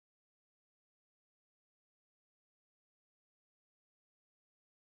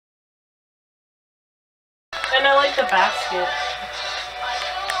and I like the basket.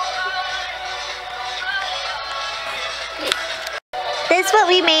 This is what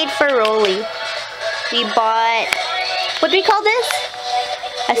we made for Rolly. We bought, what do we call this?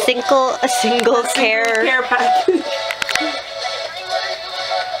 A single care package.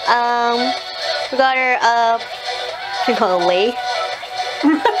 We got her we call it lay.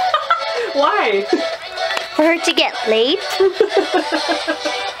 Why? For her to get late.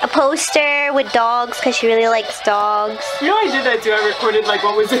 A poster with dogs because she really likes dogs. You know I did that too. I recorded like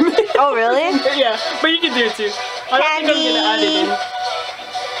what was in it. Oh really? Yeah, but you can do it too. I don't think I'm gonna add it in.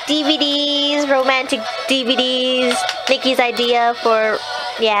 DVDs, romantic DVDs. Nikki's idea for,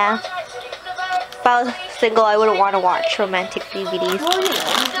 yeah. If I was single, I wouldn't want to watch romantic DVDs. Well,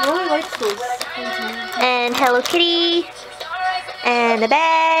 yeah, Rolly likes those. And Hello Kitty. And a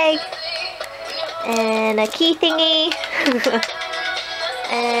bag. And a key thingy.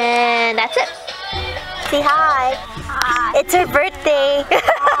 And that's it. Say hi. Hi. It's her birthday.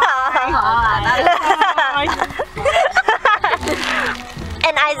 Hi.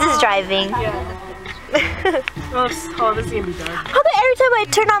 And Isa's driving. Yeah. Oh, this is gonna be dark. How about every time I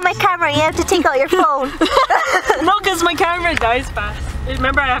turn on my camera, you have to take out your phone? No, because my camera dies fast.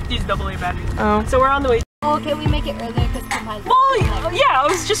 Remember, I have to use AA batteries. Oh. So we're on the way. Oh, can we make it earlier? Because sometimes. Well, yeah, I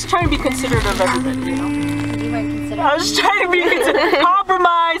was just trying to be considerate of everybody, you know? You weren't considerate. I was trying to be considerate.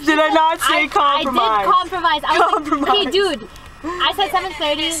 Compromise! Did I not say compromise? I did compromise. I was Compromise. like, hey, dude. I said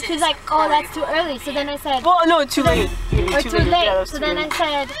 7:30. She's like, oh, that's too early. So then I said. Well, no, too late. Or too late. Yeah, so then I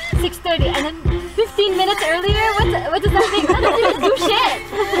said 6:30, and then 15 minutes earlier. What does that mean? That doesn't even do shit.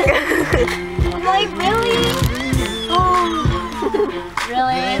 I'm like, really?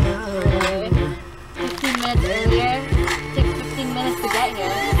 Really? 15 minutes earlier. Took 15 minutes to get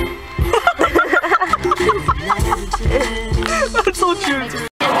here. That's so true. Get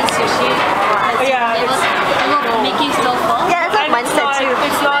the sushi. Yeah, It will make you so full. Yeah, that's what mine said too.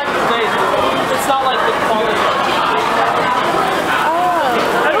 It's not good. It's not like the quality. Oh,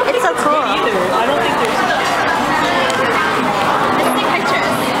 I don't think it's so cool. good either. I don't think there's. Let's take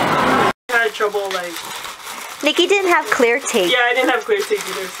pictures. I had trouble like. Nikki didn't have clear tape. Yeah, I didn't have clear tape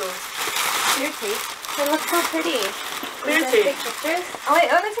either, so. Clear tape. It looks so pretty. Clear tape. Take pictures? Oh wait,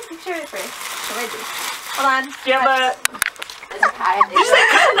 let me take a picture first. What do I do? Hold on. Yeah, but.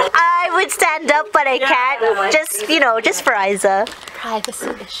 I would stand up, but I can't. Just, you know, just for Isa. Privacy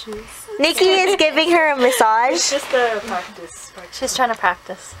issues. Nikki is giving her a massage. It's just the practice. She's trying to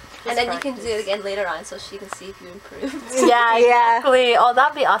practice. And then you can do it again later on so she can see if you improved. Yeah, Yeah. exactly. Oh,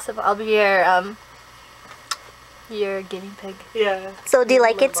 that'd be awesome. I'll be your guinea pig. Yeah. So, do you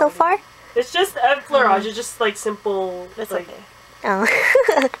like it so far? It's just florage. It's just like simple. It's like, okay. Oh.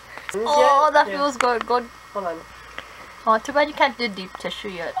 Oh, that yeah. feels good. Good. Hold on. Oh, too bad you can't do deep tissue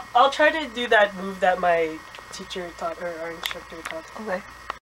yet. I'll try to do that move that my teacher taught, or our instructor taught. Okay.